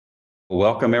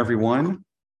Welcome, everyone,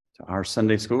 to our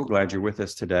Sunday school. Glad you're with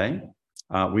us today.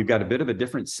 We've got a bit of a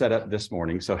different setup this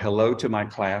morning. So hello to my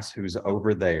class who's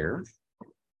over there.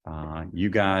 You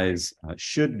guys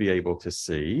should be able to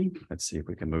see. Let's see if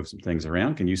we can move some things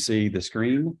around. Can you see the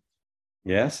screen?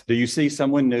 Yes. Do you see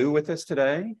someone new with us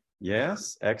today?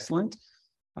 Yes. Excellent.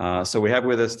 So we have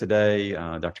with us today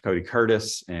Dr. Cody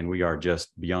Curtis, and we are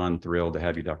just beyond thrilled to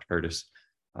have you, Dr. Curtis.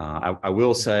 I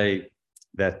will say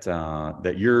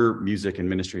that your music and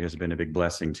ministry has been a big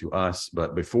blessing to us.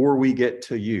 But before we get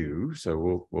to you,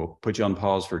 so we'll put you on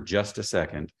pause for just a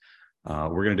second.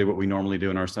 We're going to do what we normally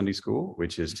do in our Sunday school,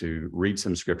 which is to read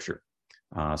some scripture.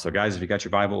 So guys, if you got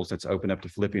your Bibles, let's open up to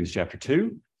Philippians chapter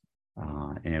 2.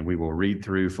 And we will read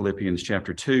through Philippians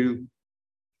chapter 2.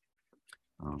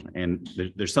 And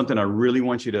there's something I really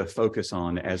want you to focus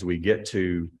on as we get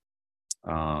to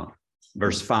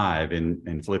verse 5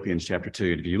 in Philippians chapter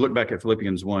 2. If you look back at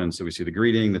Philippians 1, so we see the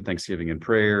greeting, the thanksgiving and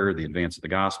prayer, the advance of the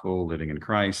gospel, living in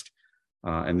Christ.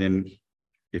 And then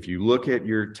if you look at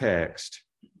your text,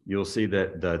 you'll see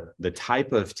that the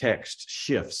type of text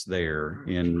shifts there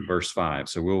in verse 5.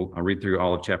 So I'll read through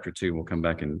all of chapter 2. We'll come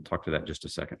back and talk to that in just a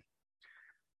second.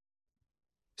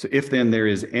 So if then there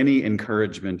is any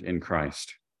encouragement in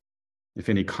Christ, if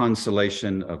any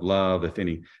consolation of love, if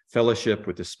any fellowship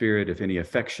with the Spirit, if any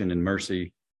affection and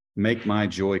mercy, make my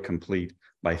joy complete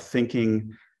by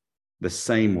thinking the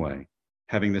same way,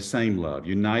 having the same love,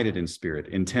 united in spirit,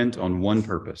 intent on one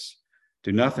purpose.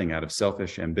 Do nothing out of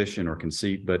selfish ambition or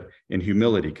conceit, but in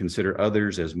humility consider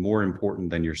others as more important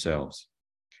than yourselves.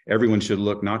 Everyone should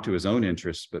look not to his own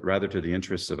interests, but rather to the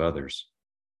interests of others.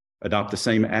 Adopt the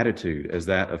same attitude as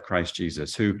that of Christ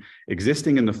Jesus, who,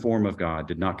 existing in the form of God,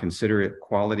 did not consider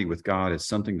equality with God as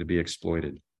something to be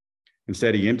exploited.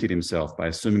 Instead, he emptied himself by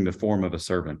assuming the form of a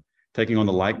servant, taking on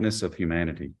the likeness of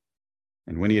humanity.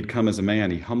 And when he had come as a man,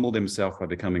 he humbled himself by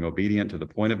becoming obedient to the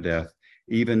point of death,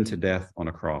 even to death on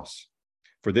a cross.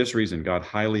 For this reason, God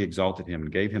highly exalted him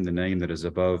and gave him the name that is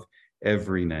above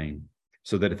every name,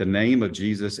 so that at the name of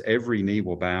Jesus, every knee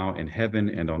will bow in heaven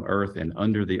and on earth and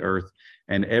under the earth,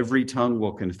 and every tongue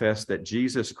will confess that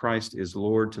Jesus Christ is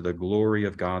Lord to the glory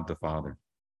of God the Father.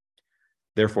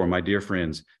 Therefore, my dear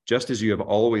friends, just as you have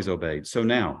always obeyed, so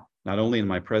now, not only in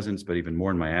my presence, but even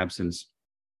more in my absence,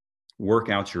 work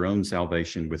out your own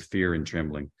salvation with fear and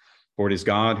trembling. For it is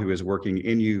God who is working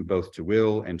in you both to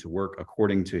will and to work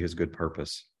according to his good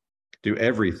purpose. Do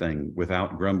everything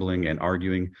without grumbling and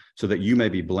arguing, so that you may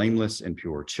be blameless and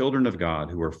pure, children of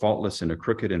God who are faultless in a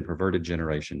crooked and perverted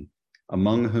generation,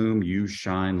 among whom you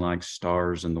shine like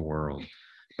stars in the world,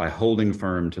 by holding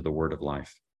firm to the word of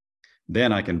life.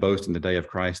 Then I can boast in the day of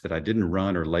Christ that I didn't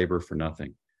run or labor for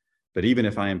nothing. But even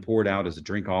if I am poured out as a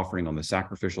drink offering on the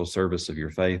sacrificial service of your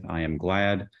faith, I am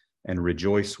glad and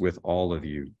rejoice with all of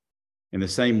you. In the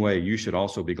same way, you should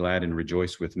also be glad and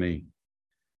rejoice with me.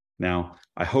 Now,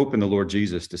 I hope in the Lord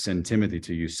Jesus to send Timothy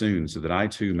to you soon, so that I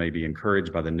too may be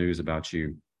encouraged by the news about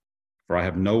you. For I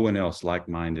have no one else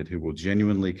like-minded who will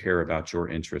genuinely care about your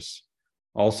interests.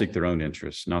 All seek their own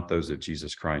interests, not those of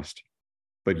Jesus Christ.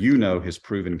 But you know his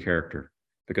proven character,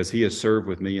 because he has served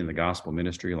with me in the gospel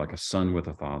ministry like a son with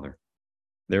a father.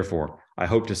 Therefore, I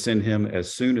hope to send him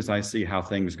as soon as I see how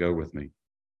things go with me.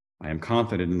 I am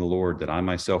confident in the Lord that I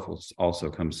myself will also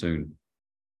come soon.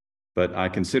 But I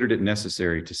considered it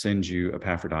necessary to send you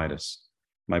Epaphroditus,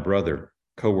 my brother,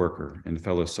 co-worker, and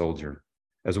fellow soldier,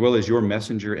 as well as your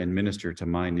messenger and minister to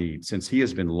my need, since he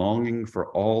has been longing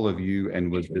for all of you and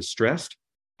was distressed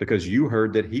because you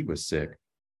heard that he was sick.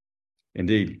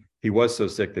 Indeed, he was so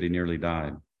sick that he nearly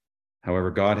died.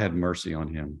 However, God had mercy on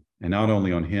him, and not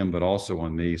only on him, but also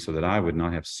on me, so that I would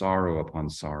not have sorrow upon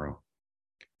sorrow.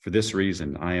 For this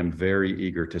reason, I am very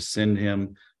eager to send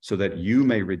him, so that you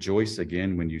may rejoice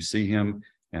again when you see him,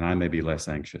 and I may be less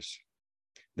anxious.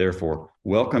 Therefore,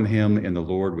 welcome him in the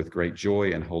Lord with great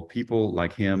joy, and hold people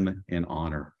like him in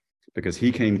honor, because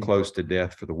he came close to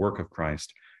death for the work of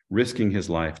Christ, risking his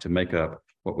life to make up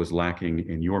what was lacking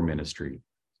in your ministry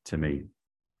to me.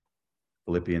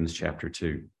 Philippians chapter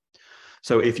 2.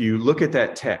 So if you look at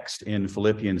that text in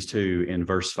Philippians 2 in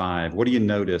verse 5, what do you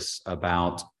notice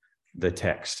about the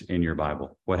text in your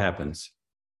Bible? What happens?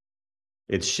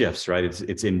 It shifts, right?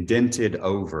 It's indented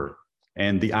over.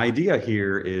 And the idea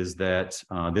here is that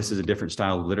this is a different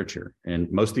style of literature.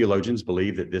 And most theologians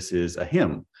believe that this is a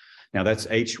hymn. Now that's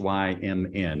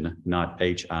H-Y-M-N, not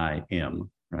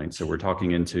H-I-M, right? So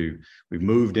we've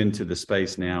moved into the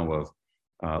space now of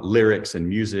lyrics and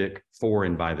music for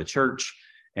and by the church.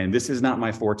 And this is not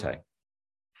my forte.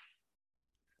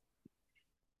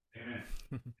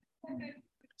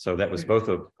 So that was both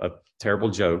a terrible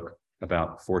joke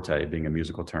about forte being a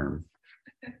musical term,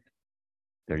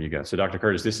 There you go. So Dr.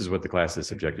 Curtis, this is what the class is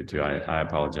subjected to. I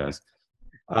apologize.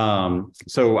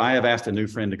 So I have asked a new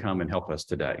friend to come and help us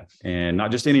today, and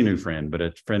not just any new friend, but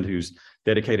a friend who's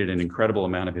dedicated an incredible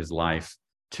amount of his life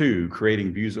to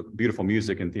creating beautiful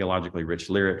music and theologically rich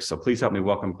lyrics. So please help me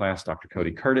welcome class, Dr.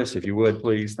 Cody Curtis, if you would,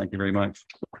 please. Thank you very much.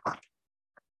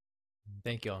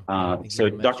 Thank you. So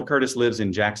Dr. Curtis lives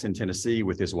in Jackson, Tennessee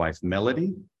with his wife,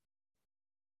 Melody.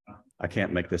 I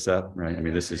can't make this up, right? I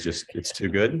mean, this is just, it's too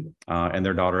good. And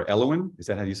their daughter, Elowin. Is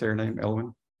that how you say her name,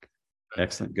 Elowin?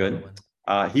 Excellent, good.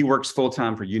 He works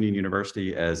full-time for Union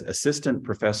University as assistant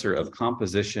professor of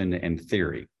composition and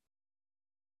theory.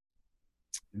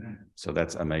 So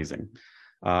that's amazing.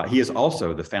 He is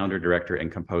also the founder, director,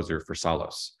 and composer for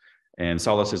Solace. And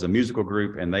Solace is a musical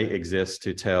group, and they exist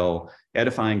to tell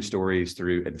edifying stories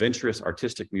through adventurous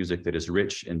artistic music that is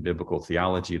rich in biblical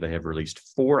theology. They have released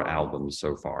 4 albums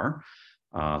so far.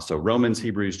 So Romans,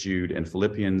 Hebrews, Jude, and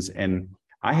Philippians. And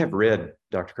I have read,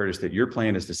 Dr. Curtis, that your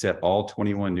plan is to set all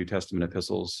 21 New Testament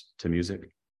epistles to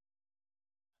music.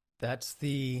 That's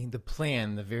the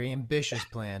plan, the very ambitious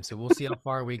plan. So we'll see how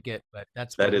far we get, but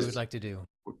that's what we would like to do.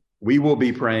 We will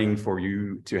be praying for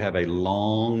you to have a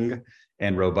long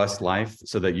and robust life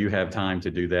so that you have time to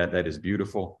do that. That is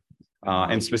beautiful.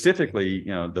 And specifically,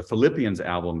 the Philippians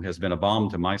album has been a balm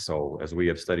to my soul as we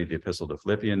have studied the Epistle to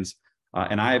Philippians.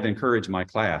 And I have encouraged my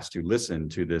class to listen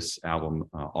to this album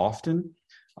often.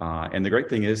 And the great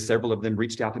thing is several of them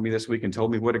reached out to me this week and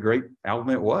told me what a great album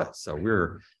it was. So we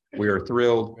are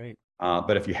thrilled. Great.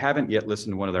 But if you haven't yet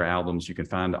listened to one of their albums, you can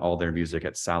find all their music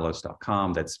at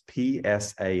psallos.com. That's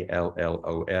PSALLOS.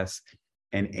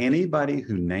 And anybody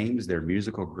who names their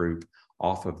musical group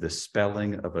off of the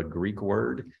spelling of a Greek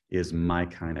word is my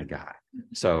kind of guy.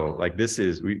 So like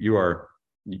you are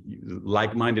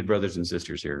like-minded brothers and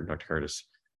sisters here, Dr. Curtis.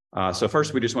 So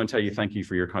first, we just want to tell you thank you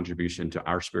for your contribution to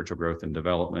our spiritual growth and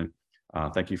development.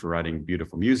 Thank you for writing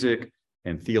beautiful music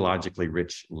and theologically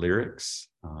rich lyrics,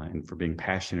 and for being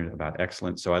passionate about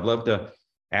excellence. So I'd love to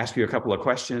ask you a couple of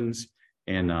questions,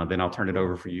 and then I'll turn it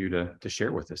over for you to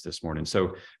share with us this morning.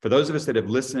 So for those of us that have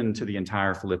listened to the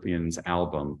entire Philippians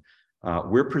album,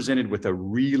 we're presented with a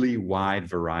really wide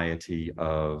variety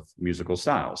of musical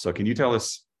styles. So can you tell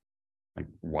us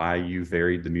why you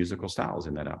varied the musical styles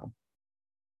in that album?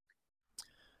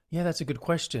 Yeah, that's a good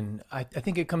question. I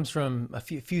think it comes from a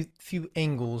few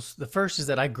angles. The first is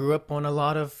that I grew up on a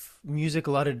lot of music,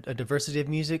 a lot of a diversity of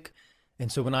music.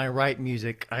 And so when I write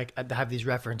music, I have these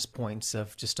reference points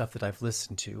of just stuff that I've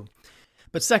listened to.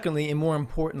 But secondly, and more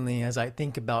importantly, as I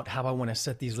think about how I want to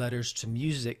set these letters to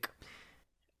music,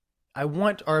 I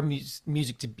want our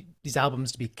music to be, these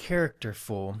albums to be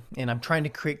characterful, and I'm trying to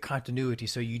create continuity.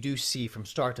 So you do see from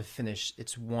start to finish,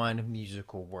 it's one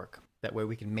musical work. That way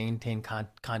we can maintain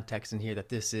context and hear that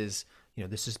this is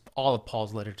all of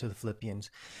Paul's letter to the Philippians.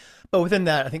 But within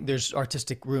that, I think there's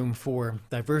artistic room for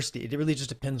diversity. It really just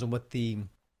depends on what the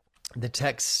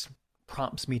text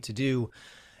prompts me to do.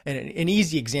 And an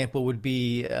easy example would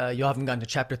be, you haven't gotten to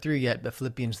chapter 3 yet, but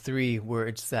Philippians 3, where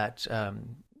it's that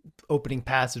opening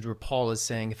passage where Paul is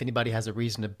saying, if anybody has a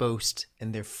reason to boast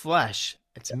in their flesh,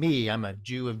 it's me. I'm a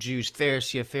Jew of Jews,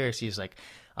 Pharisee of Pharisees. Like,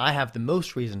 I have the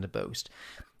most reason to boast.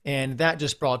 And that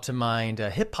just brought to mind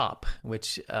hip hop,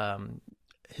 which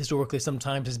historically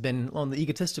sometimes has been on the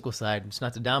egotistical side. It's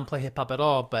not to downplay hip hop at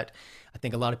all, but I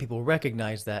think a lot of people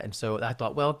recognize that. And so I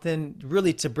thought, well, then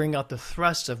really to bring out the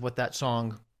thrust of what that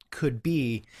song could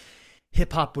be,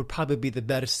 hip hop would probably be the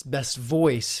best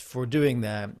voice for doing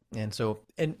that. And so,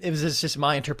 and it was just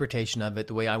my interpretation of it,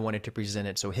 the way I wanted to present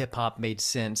it. So hip hop made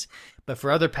sense. But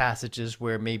for other passages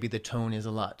where maybe the tone is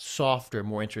a lot softer,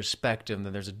 more introspective,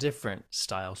 then there's a different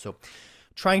style. So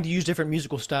trying to use different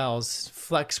musical styles,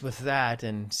 flex with that,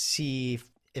 and see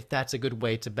if that's a good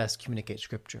way to best communicate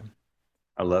scripture.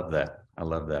 I love that.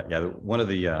 Yeah, one of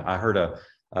the I heard a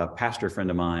pastor friend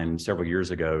of mine several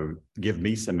years ago give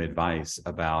me some advice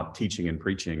about teaching and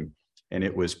preaching, and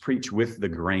it was preach with the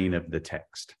grain of the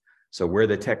text. So where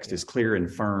the text is clear and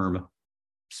firm,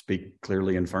 speak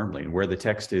clearly and firmly. And where the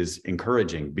text is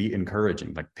encouraging, be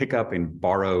encouraging. Like pick up and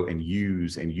borrow and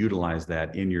use and utilize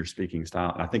that in your speaking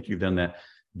style. And I think you've done that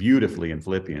beautifully in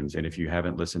Philippians. And if you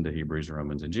haven't listened to Hebrews,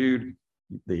 Romans, and Jude,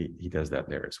 he does that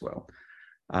there as well.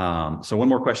 So one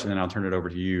more question, and I'll turn it over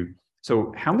to you.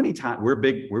 So how many times, we're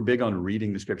big on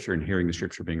reading the scripture and hearing the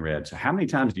scripture being read. So how many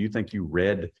times do you think you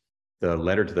read the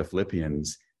letter to the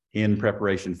Philippians in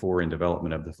preparation for and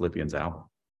development of the Philippians album?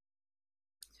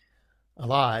 A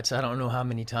lot. I don't know how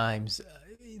many times.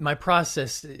 My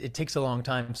process, it takes a long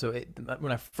time. So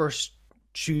when I first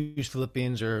choose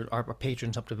Philippians, or our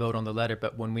patrons help to vote on the letter,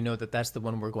 but when we know that that's the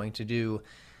one we're going to do,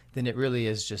 than it really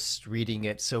is just reading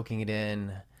it, soaking it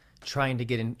in, trying to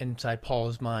get inside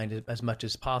Paul's mind as much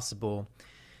as possible.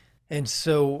 And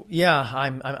so, yeah,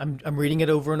 I'm reading it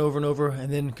over and over and over,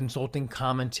 and then consulting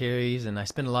commentaries, and I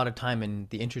spend a lot of time in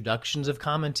the introductions of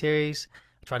commentaries.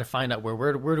 I try to find out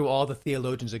where do all the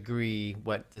theologians agree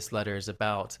what this letter is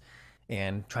about,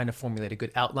 and trying to formulate a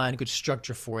good outline, a good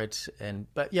structure for it. And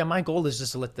but yeah, my goal is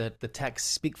just to let the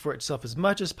text speak for itself as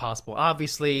much as possible.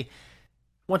 Obviously,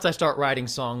 once I start writing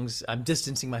songs, I'm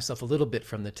distancing myself a little bit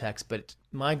from the text, but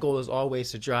my goal is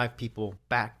always to drive people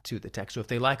back to the text. So if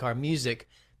they like our music,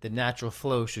 the natural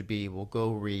flow should be we'll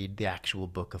go read the actual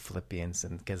book of Philippians,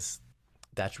 and because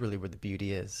that's really where the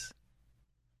beauty is.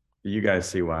 You guys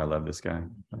see why I love this guy?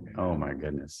 Oh my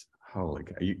goodness. Holy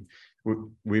God.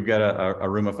 We've got a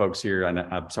room of folks here, and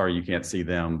I'm sorry you can't see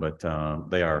them, but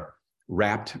they are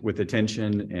rapt with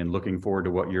attention and looking forward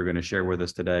to what you're going to share with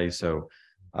us today. So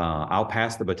I'll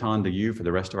pass the baton to you for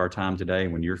the rest of our time today.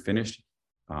 When you're finished,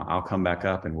 I'll come back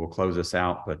up and we'll close this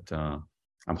out. But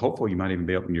I'm hopeful you might even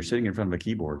be able, and you're sitting in front of a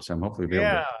keyboard, so I'm hopefully be able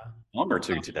to one or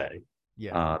two today.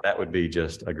 Yeah. That would be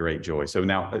just a great joy. So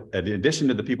now, in addition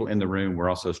to the people in the room, we're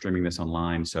also streaming this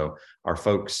online. So our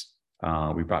folks,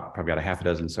 we've probably got a half a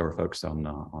dozen or so our folks on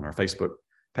our Facebook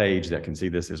page that can see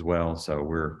this as well. So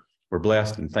we're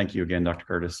blessed, and thank you again, Dr.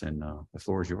 Curtis, and the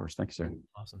floor is yours. Thank you, sir.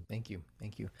 Awesome. Thank you.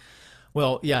 Thank you.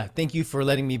 Well, yeah, thank you for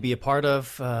letting me be a part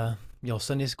of y'all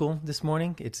Sunday school this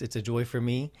morning. It's a joy for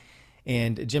me.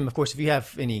 And Jim, of course, if you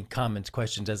have any comments,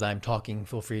 questions as I'm talking,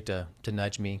 feel free to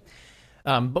nudge me.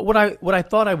 But what I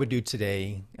thought I would do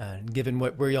today, given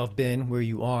where y'all have been, where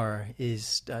you are,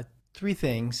 is three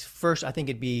things. First, I think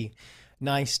it'd be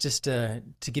nice just to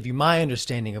give you my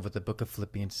understanding of what the book of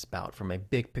Philippians is about from a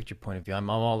big picture point of view.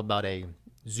 I'm all about a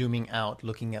zooming out,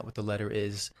 looking at what the letter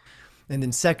is. And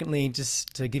then secondly,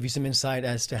 just to give you some insight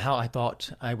as to how I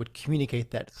thought I would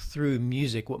communicate that through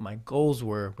music, what my goals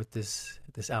were with this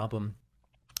album.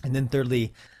 And then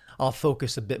thirdly, I'll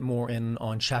focus a bit more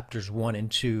on chapters 1 and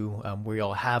 2, where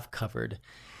y'all have covered.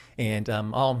 And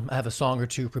I'll have a song or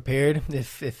two prepared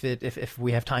if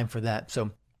we have time for that.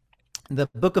 So the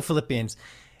book of Philippians,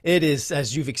 it is,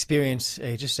 as you've experienced,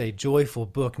 just a joyful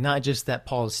book. Not just that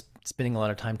Paul is spending a lot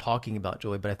of time talking about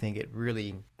joy, but I think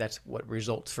that's what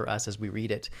results for us as we read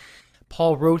it.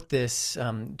 Paul wrote this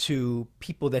to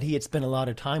people that he had spent a lot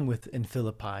of time with in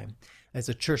Philippi as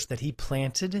a church that he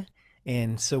planted.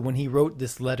 And so when he wrote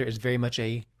this letter, it's very much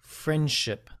a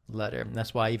friendship letter. And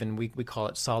that's why even we call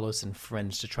it Solos and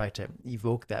Friends, to try to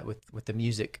evoke that with the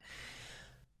music.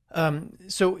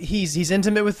 So he's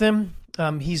intimate with them.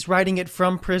 He's writing it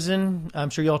from prison. I'm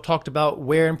sure y'all talked about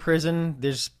where in prison.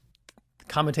 There's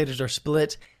commentators are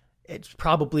split. It's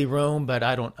probably Rome, but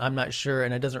I'm not sure,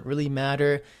 and it doesn't really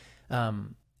matter.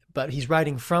 But he's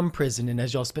writing from prison, and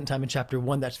as y'all spent time in chapter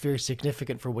 1, that's very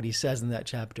significant for what he says in that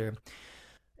chapter.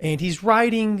 And he's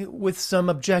writing with some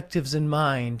objectives in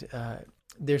mind.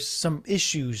 There's some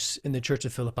issues in the church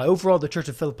of Philippi. Overall, the church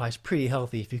of Philippi is pretty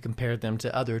healthy if you compare them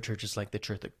to other churches like the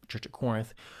church at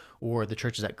Corinth or the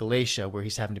churches at Galatia, where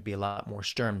he's having to be a lot more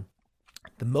stern.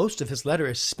 The most of his letter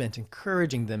is spent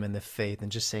encouraging them in the faith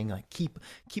and just saying, like, keep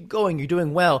going, you're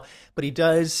doing well. But he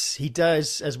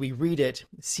does, as we read it,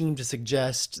 seem to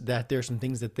suggest that there's some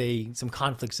things some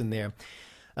conflicts in there.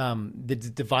 The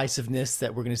divisiveness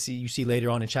that we're going to see, you see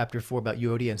later on in chapter 4 about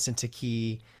Euodia and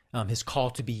Syntyche, his call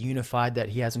to be unified that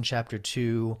he has in chapter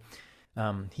 2.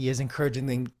 He is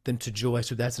encouraging them to joy,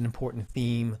 so that's an important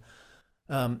theme.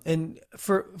 And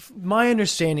for my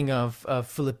understanding of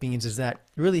Philippians is that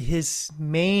really his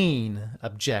main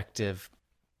objective,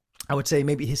 I would say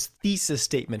maybe his thesis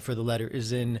statement for the letter,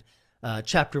 is in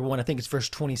chapter 1. I think it's verse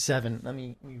 27. Let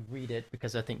me read it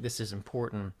because I think this is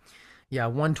important. Yeah,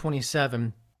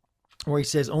 127, where he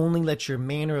says, "Only let your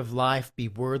manner of life be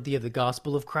worthy of the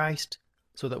gospel of Christ,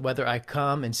 so that whether I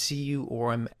come and see you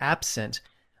or am absent,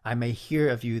 I may hear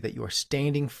of you that you are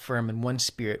standing firm in one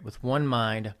spirit, with one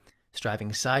mind,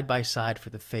 striving side by side for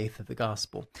the faith of the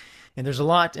gospel." And there's a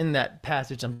lot in that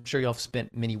passage. I'm sure y'all have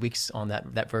spent many weeks on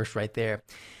that verse right there.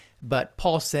 But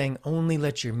Paul's saying, only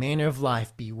let your manner of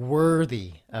life be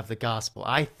worthy of the gospel.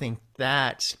 I think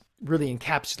that really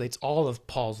encapsulates all of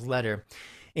Paul's letter.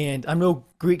 And I'm no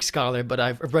Greek scholar, but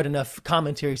I've read enough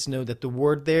commentaries to know that the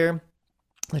word there,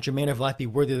 let your manner of life be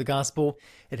worthy of the gospel,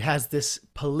 it has this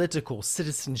political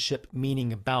citizenship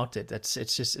meaning about it. It's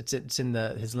in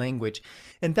his language.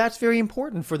 And that's very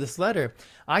important for this letter.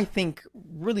 I think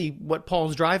really what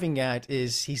Paul's driving at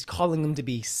is he's calling them to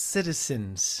be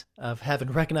citizens of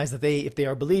heaven. Recognize that if they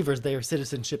are believers, their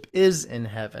citizenship is in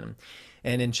heaven.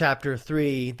 And in chapter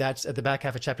 3, that's at the back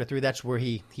half of chapter 3, that's where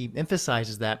he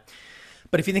emphasizes that.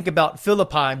 But if you think about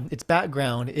Philippi, its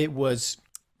background, it was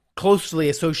closely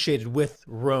associated with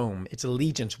Rome. Its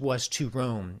allegiance was to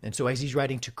Rome. And so as he's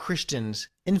writing to Christians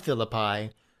in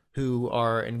Philippi who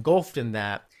are engulfed in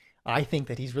that, I think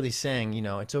that he's really saying,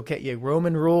 it's okay, yeah,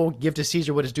 Roman rule, give to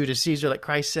Caesar what is due to Caesar, like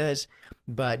Christ says,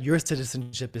 but your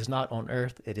citizenship is not on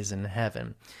earth, it is in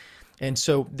heaven. And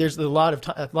so there's a lot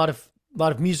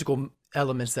of musical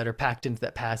elements that are packed into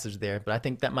that passage there, but I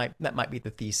think that might be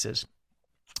the thesis.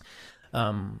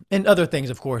 And other things,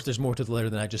 of course, there's more to the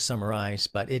letter than I just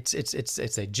summarized, but it's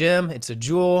a gem, it's a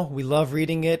jewel. We love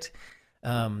reading it.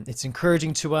 It's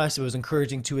encouraging to us. It was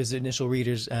encouraging to his initial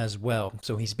readers as well.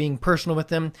 So he's being personal with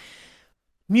them.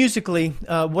 Musically,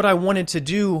 what I wanted to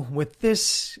do with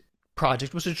this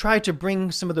project was to try to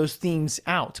bring some of those themes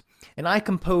out. And I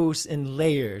compose in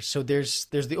layers. So there's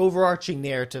the overarching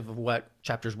narrative of what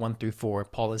chapters 1 through 4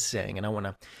 Paul is saying, and I want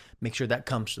to make sure that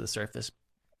comes to the surface.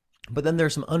 But then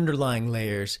there's some underlying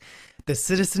layers. The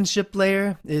citizenship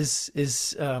layer is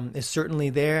certainly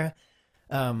there.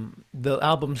 The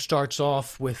album starts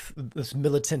off with this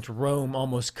militant Rome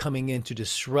almost coming in to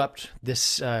disrupt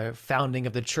this founding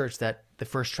of the church that the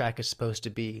first track is supposed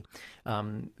to be.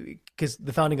 Because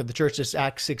the founding of the church is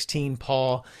Acts 16.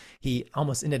 Paul, he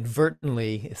almost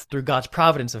inadvertently, through God's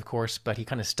providence, of course, but he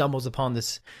kind of stumbles upon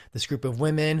this group of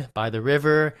women by the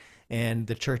river, and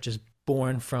the church is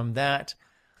born from that.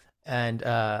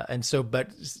 And so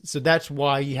that's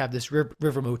why you have this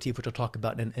river motif, which I'll talk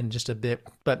about in just a bit.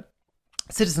 But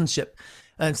citizenship,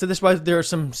 and so that's why there are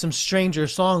some stranger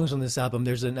songs on this album.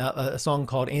 There's a song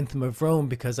called "Anthem of Rome"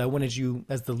 because I wanted you,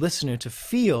 as the listener, to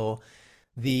feel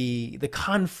the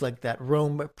conflict that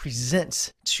Rome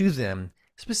presents to them,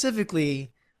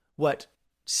 specifically what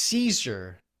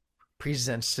Caesar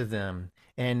presents to them.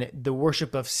 And the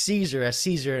worship of Caesar, as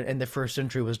Caesar in the first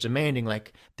century was demanding,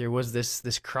 like there was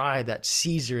this cry that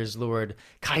Caesar is Lord,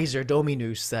 Kaiser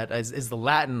Dominus, that is the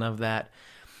Latin of that,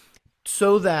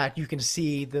 so that you can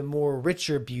see the more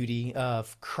richer beauty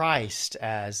of Christ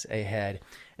as a head.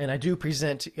 And I do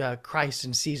present Christ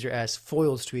and Caesar as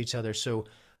foils to each other. So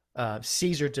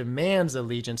Caesar demands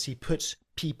allegiance. He puts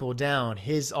people down.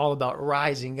 His all about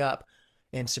rising up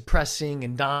and suppressing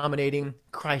and dominating.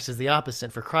 Christ is the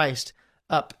opposite. For Christ,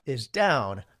 up is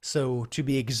down. So to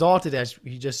be exalted, as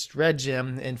you just read,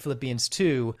 Jim, in Philippians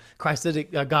 2,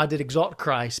 God did exalt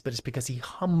Christ, but it's because he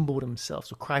humbled himself.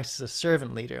 So Christ is a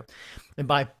servant leader. And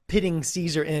by pitting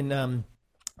Caesar and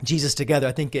Jesus together,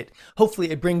 I think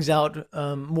hopefully it brings out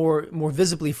more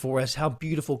visibly for us how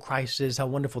beautiful Christ is, how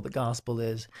wonderful the gospel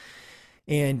is.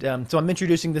 And so I'm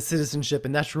introducing the citizenship,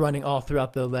 and that's running all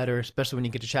throughout the letter, especially when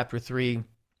you get to chapter 3.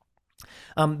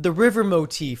 The river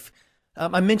motif.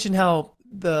 I mentioned how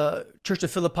the Church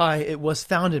of Philippi, it was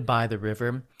founded by the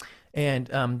river, and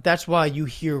that's why you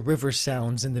hear river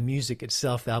sounds in the music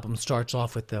itself. The album starts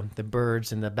off with the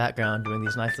birds in the background doing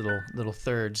these nice little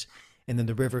thirds, and then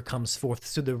the river comes forth.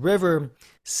 So the river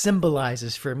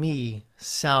symbolizes for me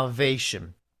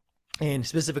salvation, and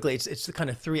specifically it's the kind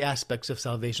of three aspects of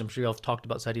salvation. I'm sure you've talked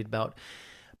about, studied about,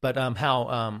 but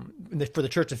how for the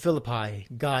Church of Philippi,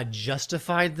 God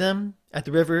justified them at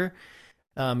the river.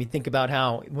 You think about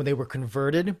how when they were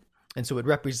converted, and so it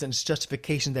represents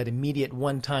justification, that immediate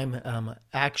one-time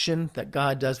action that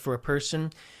God does for a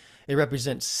person. It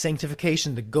represents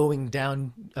sanctification, the going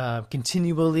down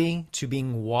continually to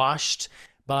being washed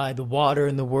by the water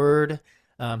and the word.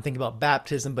 Think about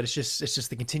baptism, but it's just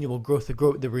the continual growth,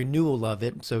 the renewal of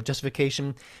it. So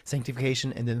justification,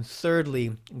 sanctification, and then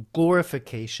thirdly,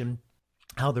 glorification,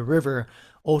 how the river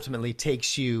ultimately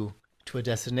takes you to a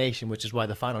destination, which is why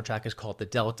the final track is called the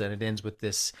Delta, and it ends with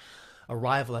this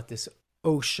arrival at this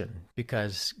ocean,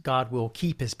 because God will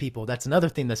keep his people. That's another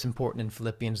thing that's important in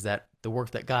Philippians, that the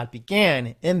work that God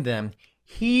began in them,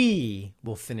 he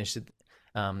will finish it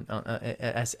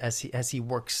as he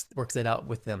works it out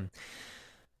with them.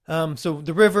 So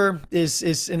the river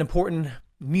is an important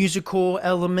musical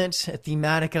element, a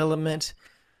thematic element.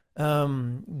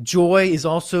 Joy is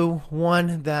also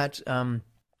one that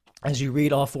as you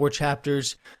read all 4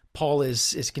 chapters, Paul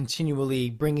is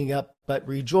continually bringing up, but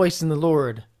rejoice in the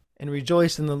Lord, and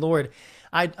rejoice in the Lord.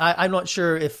 I'm not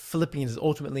sure if Philippians is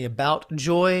ultimately about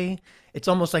joy. It's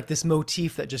almost like this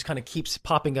motif that just kind of keeps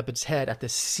popping up its head at the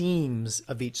seams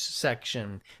of each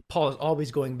section. Paul is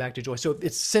always going back to joy. So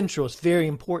it's central, it's very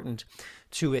important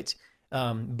to it.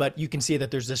 But you can see that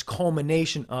there's this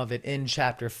culmination of it in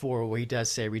chapter 4, where he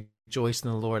does say, rejoice in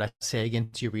the Lord. I say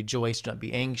again to you, rejoice, do not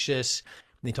be anxious.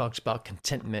 And he talks about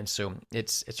contentment, so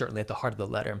it's certainly at the heart of the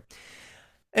letter.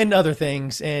 And other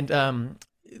things, and a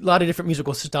lot of different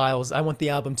musical styles. I want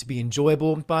the album to be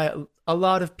enjoyable by a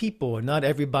lot of people. Not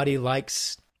everybody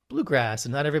likes bluegrass,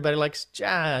 and not everybody likes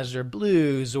jazz or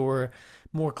blues or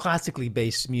more classically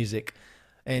based music.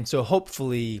 And so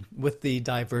hopefully with the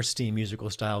diversity in musical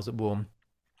styles, it will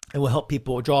help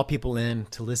people, draw people in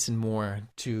to listen more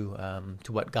to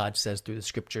what God says through the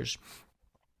scriptures.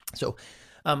 So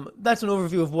that's an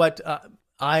overview of what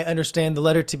I understand the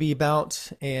letter to be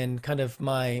about, and kind of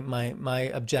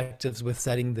my objectives with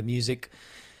setting the music.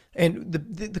 And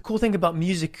the cool thing about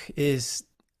music is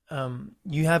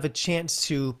you have a chance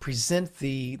to present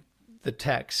the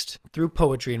text through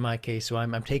poetry in my case. So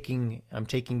I'm taking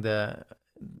the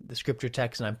scripture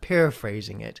text and I'm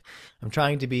paraphrasing it. I'm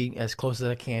trying to be as close as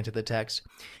I can to the text.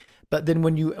 But then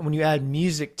when you add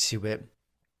music to it,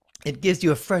 it gives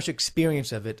you a fresh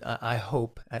experience of it. I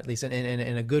hope, at least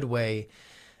in a good way,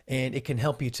 and it can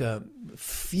help you to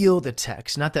feel the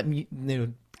text. Not that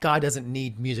God doesn't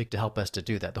need music to help us to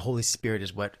do that. The Holy Spirit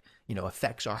is what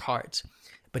affects our hearts,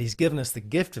 but He's given us the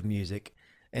gift of music.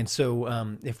 And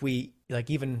so if we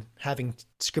like, even having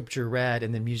scripture read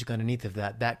and then music underneath of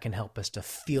that, that can help us to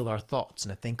feel our thoughts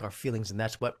and to think our feelings. And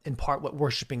that's what, in part, what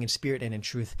worshiping in spirit and in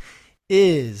truth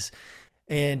is.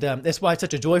 And that's why it's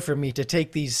such a joy for me to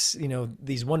take these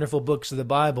wonderful books of the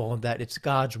Bible, that it's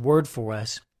God's word for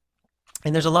us.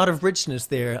 And there's a lot of richness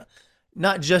there,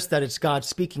 not just that it's God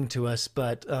speaking to us,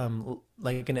 but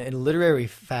like in a literary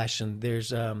fashion, there's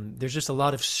just a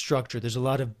lot of structure. There's a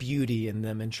lot of beauty in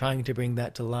them, and trying to bring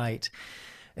that to light,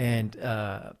 and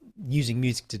using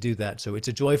music to do that. So it's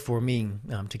a joy for me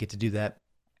to get to do that.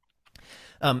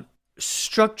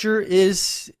 Structure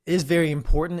is very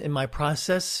important in my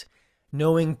process.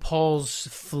 Knowing Paul's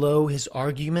flow, his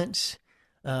argument.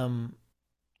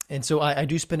 And so I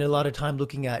do spend a lot of time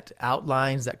looking at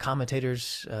outlines that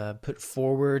commentators put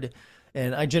forward,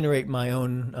 and I generate my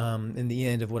own in the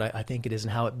end of what I think it is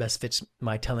and how it best fits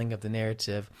my telling of the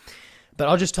narrative. But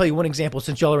I'll just tell you one example,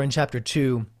 since y'all are in chapter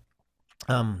 2.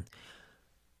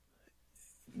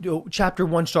 Chapter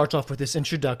 1 starts off with this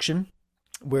introduction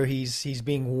where he's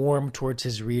being warm towards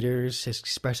his readers, he's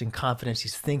expressing confidence,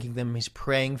 he's thanking them, he's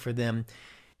praying for them.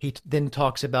 He then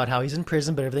talks about how he's in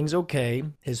prison, but everything's okay.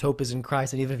 His hope is in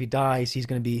Christ, and even if he dies, he's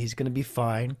going to be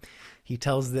fine. He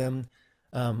tells them,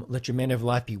 "Let your manner of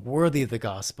life be worthy of the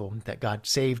gospel, that God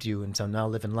saved you, and so now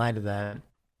live in light of that."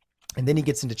 And then he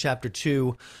gets into chapter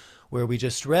 2, where we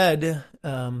just read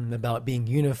about being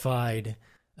unified.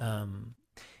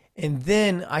 And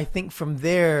then I think from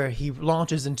there he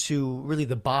launches into really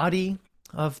the body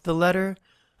of the letter,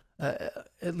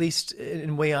 at least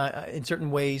in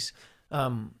certain ways.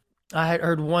 I had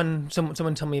heard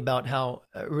someone tell me about how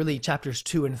really chapters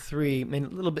 2 and 3, and a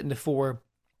little bit into 4,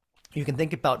 you can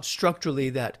think about structurally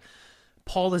that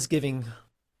Paul is giving,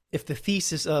 if the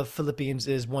thesis of Philippians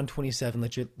is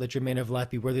 1:27, let your manner of life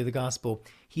be worthy of the gospel,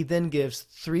 he then gives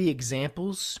 3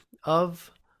 examples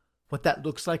of what that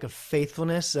looks like, of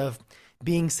faithfulness, of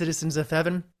being citizens of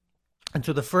heaven. And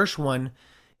so the first one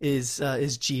is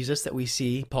Jesus, that we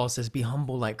see. Paul says, "Be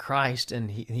humble like Christ," and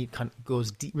he kind of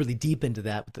goes really deep into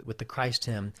that with the Christ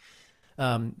hymn.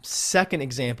 Second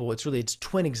example, it's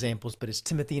twin examples, but it's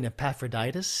Timothy and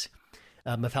Epaphroditus,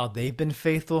 of how they've been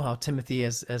faithful, how Timothy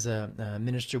as a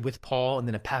minister with Paul, and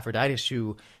then Epaphroditus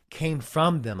who came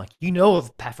from them. Like,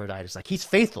 of Epaphroditus, like he's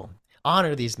faithful.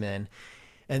 Honor these men.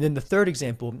 And then the third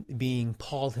example being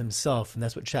Paul himself, and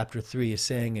that's what chapter 3 is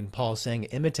saying. And Paul's saying,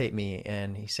 "Imitate me,"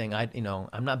 and he's saying,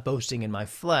 I'm not boasting in my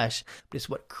flesh, but it's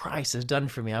what Christ has done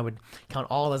for me. I would count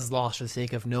all as lost for the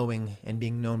sake of knowing and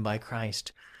being known by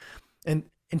Christ. And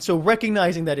so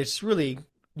recognizing that it's really,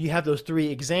 you have those 3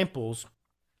 examples,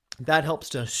 that helps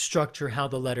to structure how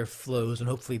the letter flows, and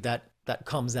hopefully that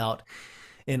comes out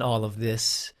in all of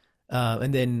this.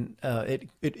 And then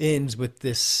it ends with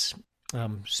this.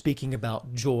 Speaking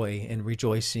about joy and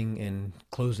rejoicing and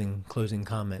closing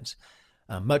comments,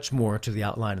 much more to the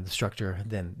outline of the structure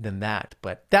than that.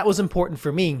 But that was important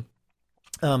for me.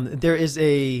 There is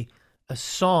a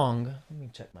song. Let me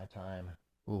check my time.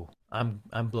 Ooh, I'm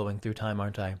blowing through time,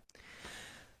 aren't I?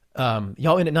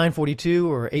 Y'all in at 9:42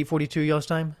 or 8:42 y'all's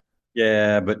time?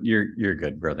 Yeah, but you're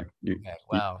good, brother. Okay,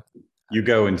 wow. You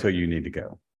go until you need to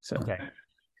go. So okay.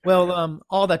 Well,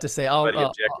 all that to say,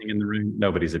 objecting in the room?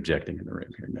 Nobody's objecting in the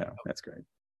room here. No, that's great.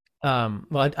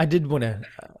 Well, I did want to.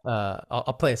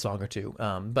 I'll play a song or two.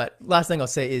 But last thing I'll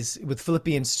say is with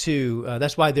Philippians 2.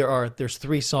 That's why there's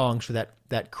 3 songs for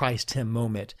that Christ hymn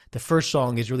moment. The first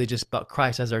song is really just about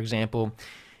Christ as our example,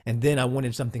 and then I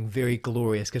wanted something very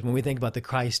glorious, because when we think about the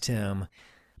Christ hymn,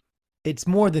 it's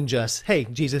more than just, hey,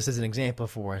 Jesus is an example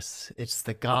for us. It's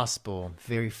the gospel,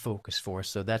 very focused for us.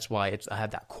 So that's why I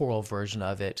have that choral version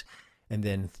of it. and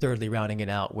then thirdly rounding it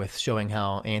out with showing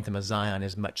how Anthem of Zion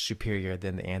is much superior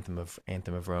than the Anthem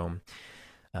of Rome.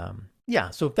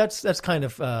 Yeah, so that's kind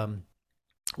of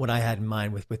what I had in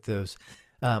mind with those.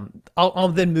 I'll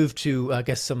then move to I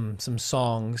guess some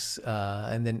songs,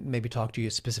 and then maybe talk to you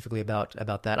specifically about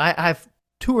that. I have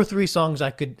two or three songs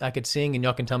I could sing, and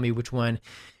y'all can tell me which one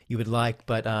you would like.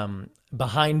 But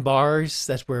Behind Bars,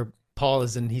 that's where Paul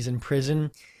he's in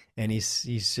prison, and he's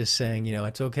just saying,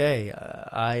 it's okay.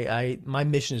 I my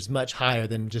mission is much higher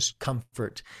than just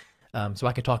comfort. So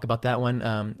I could talk about that one.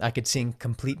 I could sing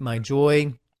Complete My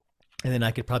Joy, and then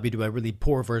I could probably do a really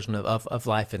poor version of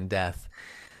Life and Death.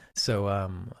 So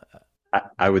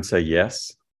I would say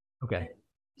yes. okay.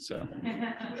 So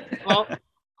Well,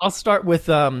 I'll start with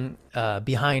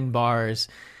Behind Bars.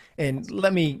 And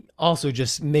let me also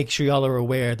just make sure y'all are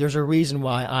aware, there's a reason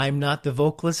why I'm not the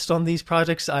vocalist on these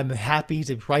projects. I'm happy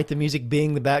to write the music,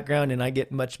 being the background, and I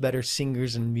get much better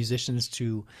singers and musicians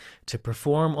to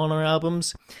perform on our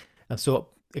albums. So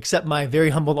accept my very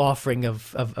humble offering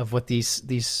of what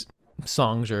these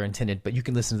songs are intended, but you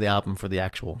can listen to the album for the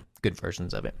actual good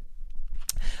versions of it.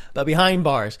 But Behind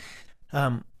Bars,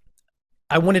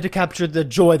 I wanted to capture the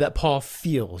joy that Paul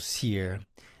feels here.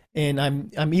 And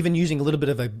I'm even using a little bit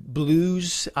of a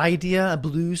blues idea, a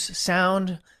blues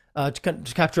sound, to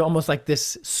capture almost like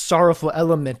this sorrowful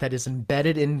element that is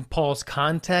embedded in Paul's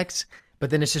context, but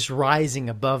then it's just rising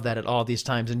above that at all these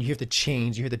times. And you hear the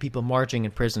chains, you hear the people marching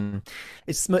in prison.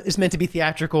 It's meant to be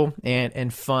theatrical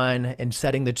and fun and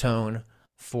setting the tone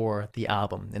for the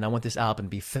album. And I want this album to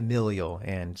be familial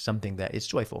and something that is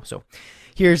joyful. So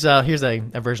here's a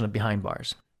version of Behind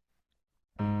Bars.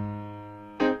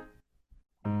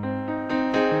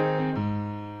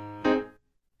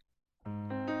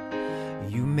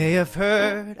 You may have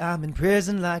heard I'm in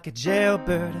prison like a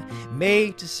jailbird,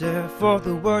 made to serve for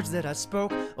the words that I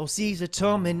spoke. Oh, Caesar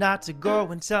told me not to go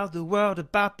and tell the world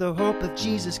about the hope of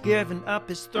Jesus giving up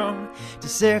his throne to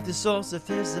save the souls of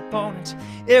his opponents.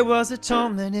 It was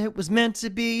atonement, it was meant to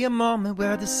be a moment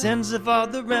where the sins of all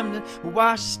the remnant were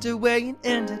washed away and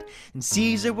ended. And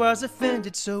Caesar was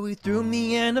offended, so he threw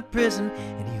me in a prison,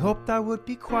 and he hoped I would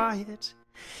be quiet.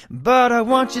 But I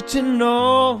want you to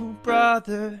know,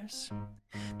 brothers,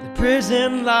 the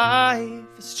prison life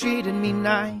has treated me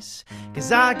nice,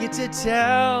 'cause I get to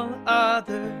tell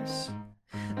others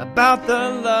about the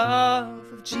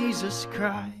love of Jesus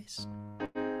Christ.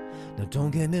 Now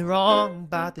don't get me wrong,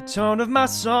 by the tone of my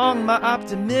song, my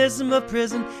optimism of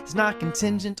prison is not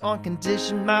contingent on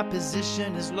condition, my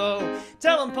position is low.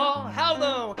 Tell him, Paul, how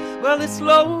low? Well, it's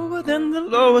lower than the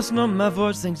lowest note my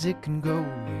voice thinks it can go.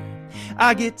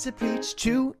 I get to preach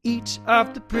to each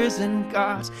of the prison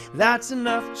guards. That's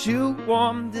enough to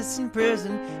warm this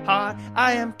imprisoned heart.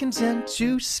 I am content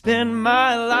to spend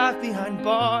my life behind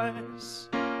bars.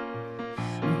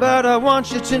 But I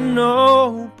want you to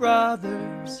know,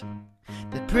 brothers,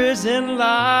 that prison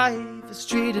life has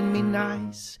treated me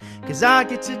nice, 'cause I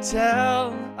get to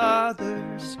tell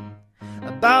others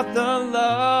about the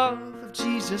love of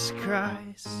Jesus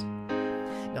Christ.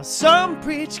 Now some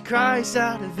preach Christ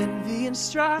out of envy and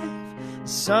strife,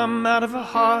 some out of a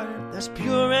heart that's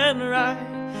pure and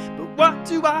right. But what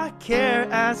do I care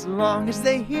as long as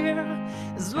they hear,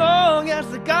 as long as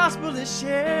the gospel is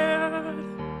shared?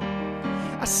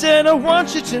 I said I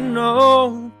want you to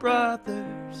know,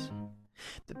 brothers,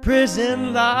 the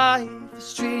prison life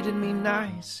has treated me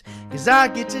nice, 'cause I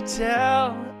get to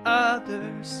tell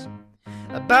others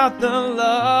about the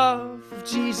love of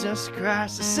Jesus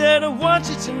Christ. I said I want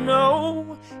you to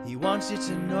know, he wants you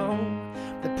to know,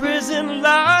 the prison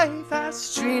life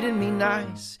has treated me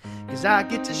nice, 'cause I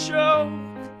get to show,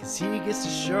 'cause he gets to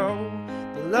show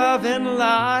the love and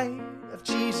light of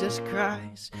Jesus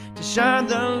Christ, to shine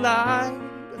the light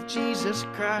of Jesus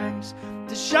Christ,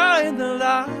 to shine the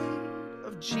light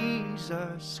of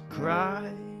Jesus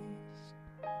Christ.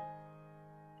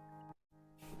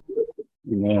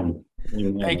 Amen.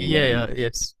 Thank you. Yeah,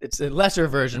 it's a lesser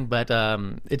version, but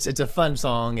it's a fun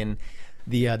song, and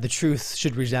the truth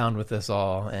should resound with us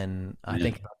all. And I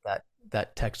think about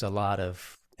that text a lot.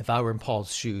 Of if I were in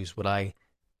Paul's shoes, would I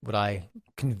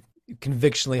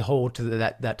convictionally hold to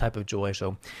that type of joy?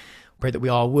 So pray that we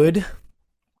all would.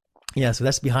 Yeah. So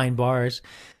that's Behind Bars.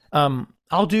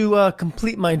 I'll do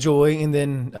Complete My Joy, and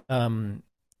then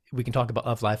we can talk about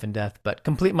Of Life and Death. But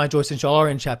Complete My Joy, since y'all are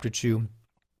in chapter 2.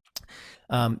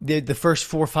 The first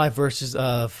 4 or 5 verses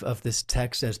of this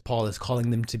text, as Paul is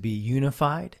calling them to be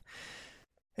unified,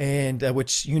 and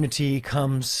which unity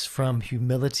comes from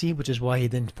humility, which is why he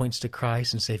then points to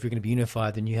Christ and say, if you're going to be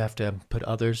unified, then you have to put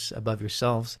others above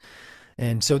yourselves.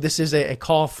 And so this is a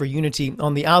call for unity.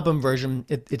 On the album version,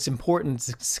 it's important,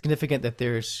 it's significant that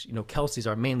there's, Kelsey's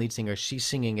our main lead singer, she's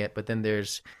singing it, but then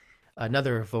there's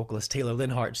another vocalist, Taylor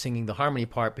Linhart, singing the harmony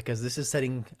part, because this is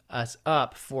setting us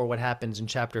up for what happens in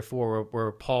chapter 4,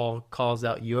 where Paul calls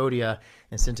out Euodia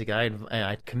and Syntyche.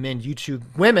 I commend you two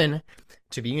women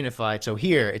to be unified. So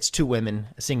here it's two women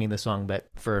singing the song, but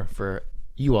for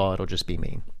you all, it'll just be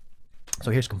me. So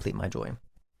here's Complete My Joy.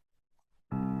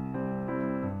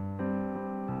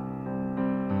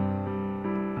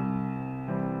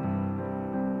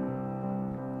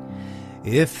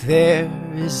 If there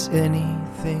is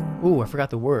anything... Ooh, I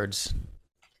forgot the words.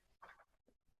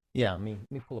 Yeah, let me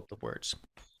pull up the words.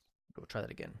 We'll try that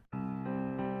again.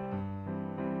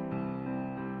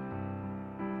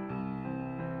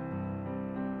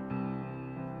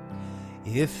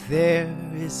 If there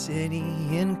is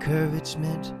any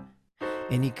encouragement,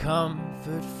 any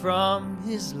comfort from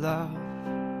his love,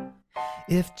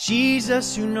 if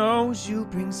Jesus, who knows you,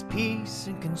 brings peace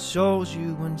and consoles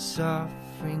you when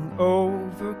suffering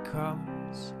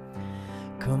overcomes,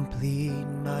 complete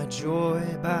my joy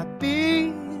by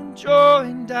being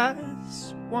joined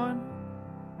as one.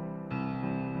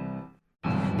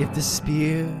 If the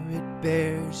Spirit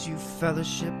bears you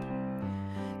fellowship,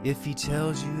 if he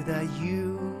tells you that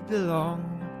you belong,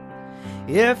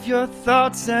 if your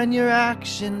thoughts and your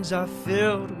actions are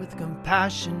filled with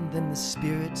compassion, then the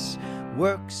Spirit's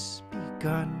work's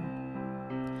begun.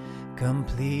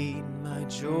 Complete my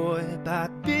joy by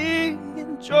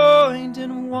being joined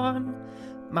in one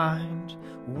mind,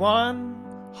 one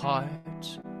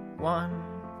heart, one.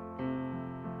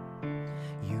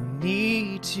 You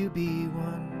need to be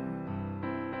one.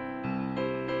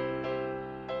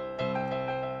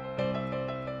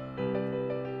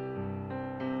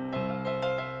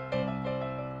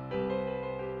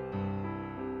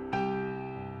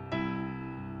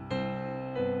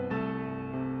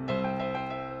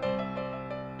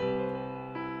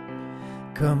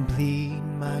 Complete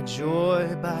my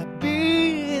joy by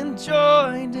being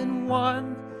joined in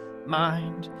one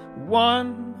mind,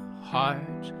 one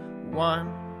heart, one.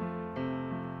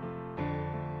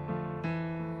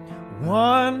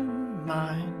 One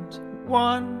mind,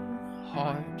 one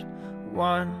heart,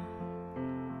 one.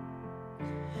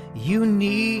 You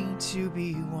need to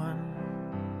be one.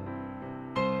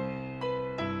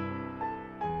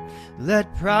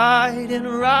 Let pride and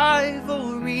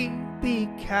rivalry be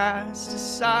cast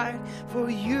aside for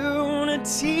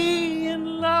unity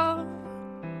and love,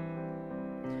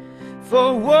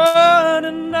 for one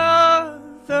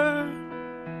another.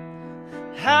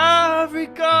 Have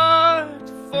regard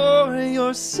for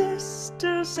your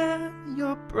sisters and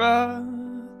your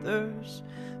brothers.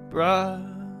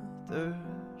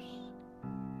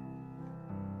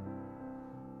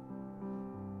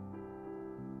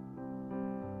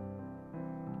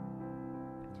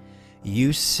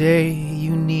 You say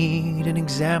you need an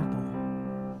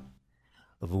example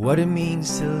of what it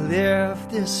means to live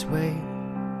this way.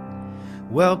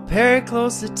 Well, pay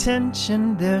close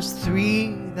attention, there's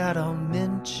 3 that I'll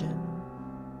mention.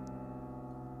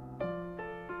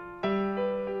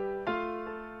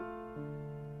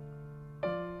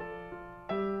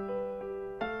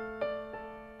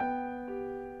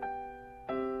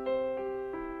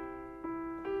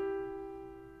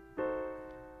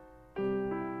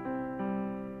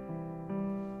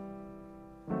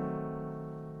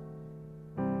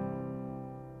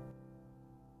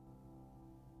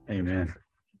 Amen.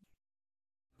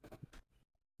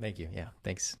 Thank you. Yeah,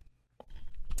 thanks.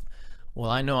 Well,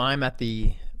 I know I'm at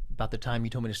about the time you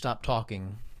told me to stop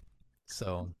talking,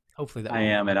 so hopefully that. I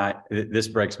am, and this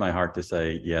breaks my heart to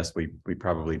say, yes, we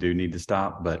probably do need to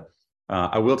stop, but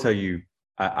I will tell you,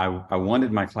 I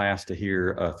wanted my class to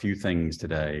hear a few things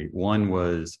today. One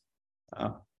was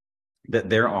that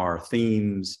there are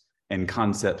themes and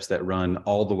concepts that run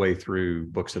all the way through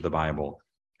books of the Bible.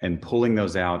 And pulling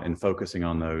those out and focusing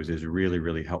on those is really,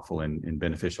 really helpful and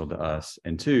beneficial to us.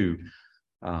 And 2,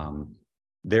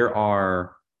 there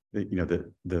are,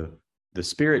 the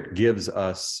Spirit gives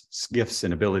us gifts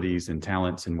and abilities and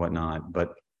talents and whatnot,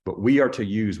 but we are to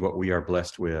use what we are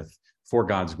blessed with for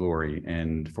God's glory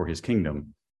and for his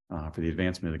kingdom, for the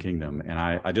advancement of the kingdom. And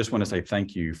I just want to say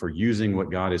thank you for using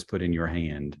what God has put in your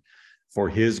hand for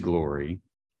his glory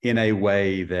in a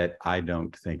way that I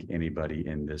don't think anybody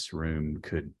in this room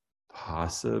could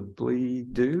possibly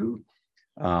do.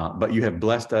 But you have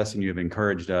blessed us and you have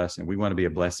encouraged us, and we want to be a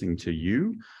blessing to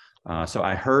you. So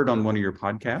I heard on one of your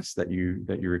podcasts that you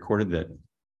recorded that,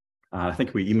 I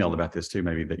think we emailed about this too,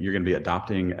 maybe, that you're going to be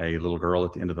adopting a little girl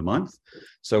at the end of the month.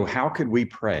 So how could we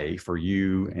pray for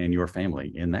you and your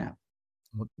family in that?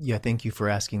 Well, yeah, thank you for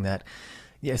asking that.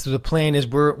 Yeah, so the plan is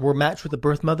we're matched with a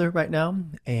birth mother right now,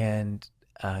 and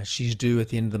she's due at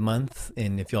the end of the month.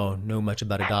 And if y'all know much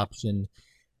about adoption,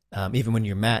 even when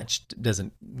you're matched,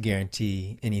 doesn't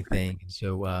guarantee anything.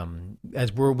 So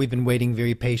as we've been waiting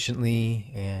very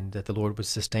patiently, and that the Lord would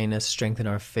sustain us, strengthen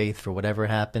our faith for whatever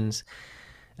happens.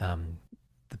 Um,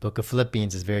 the book of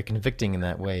Philippians is very convicting in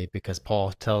that way because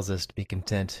Paul tells us to be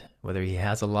content whether he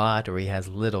has a lot or he has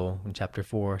little in chapter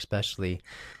 4 especially,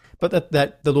 but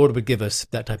that the Lord would give us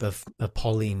that type of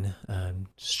Pauline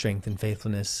strength and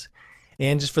faithfulness.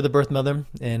 And just for the birth mother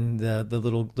and the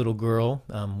little girl,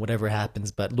 whatever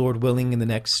happens. But Lord willing, in the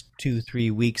next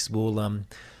 2-3 weeks,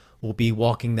 we'll be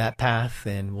walking that path,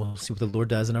 and we'll see what the Lord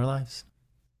does in our lives.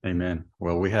 Amen.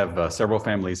 Well, we have several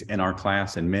families in our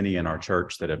class and many in our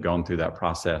church that have gone through that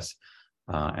process.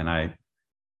 And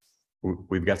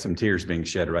we've got some tears being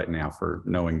shed right now for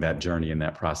knowing that journey and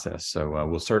that process. So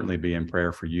we'll certainly be in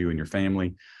prayer for you and your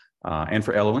family, and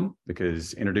for Elowen,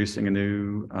 because introducing a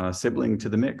new sibling to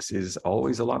the mix is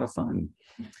always a lot of fun.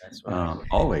 That's right.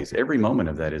 Always, every moment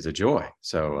of that is a joy.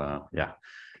 So yeah,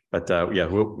 but yeah,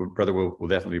 brother, we'll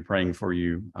definitely be praying for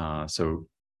you. So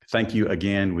thank you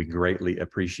again. We greatly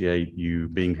appreciate you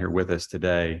being here with us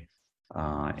today.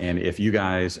 And if you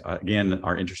guys, again,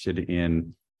 are interested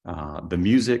in the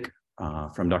music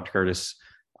from Dr. Curtis,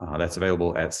 that's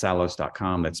available at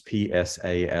psallos.com. That's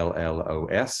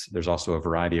PSALLOS. There's also a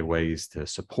variety of ways to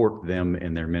support them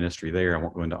in their ministry there. I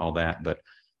won't go into all that, but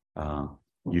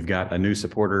you've got a new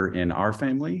supporter in our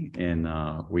family, and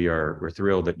we're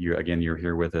thrilled that you're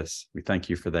here with us. We thank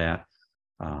you for that.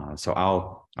 So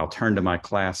I'll turn to my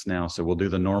class now. So we'll do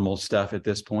the normal stuff at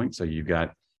this point. So you've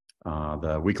got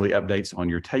the weekly updates on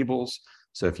your tables.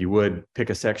 So if you would pick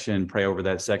a section, pray over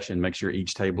that section, make sure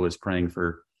each table is praying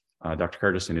for Dr.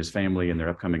 Curtis and his family and their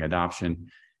upcoming adoption.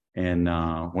 And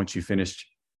once you finish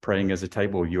praying as a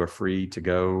table, you are free to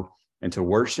go and to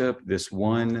worship this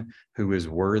one who is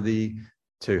worthy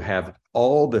to have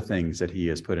all the things that he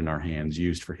has put in our hands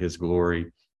used for his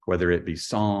glory, whether it be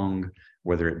song,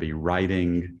 whether it be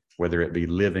writing, whether it be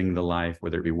living the life,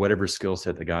 whether it be whatever skill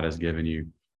set that God has given you.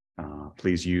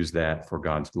 Please use that for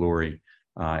God's glory,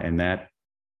 and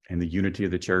the unity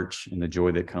of the church and the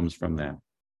joy that comes from that.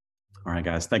 All right,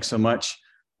 guys, thanks so much.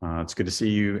 It's good to see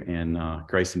you, and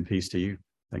grace and peace to you.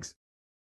 Thanks.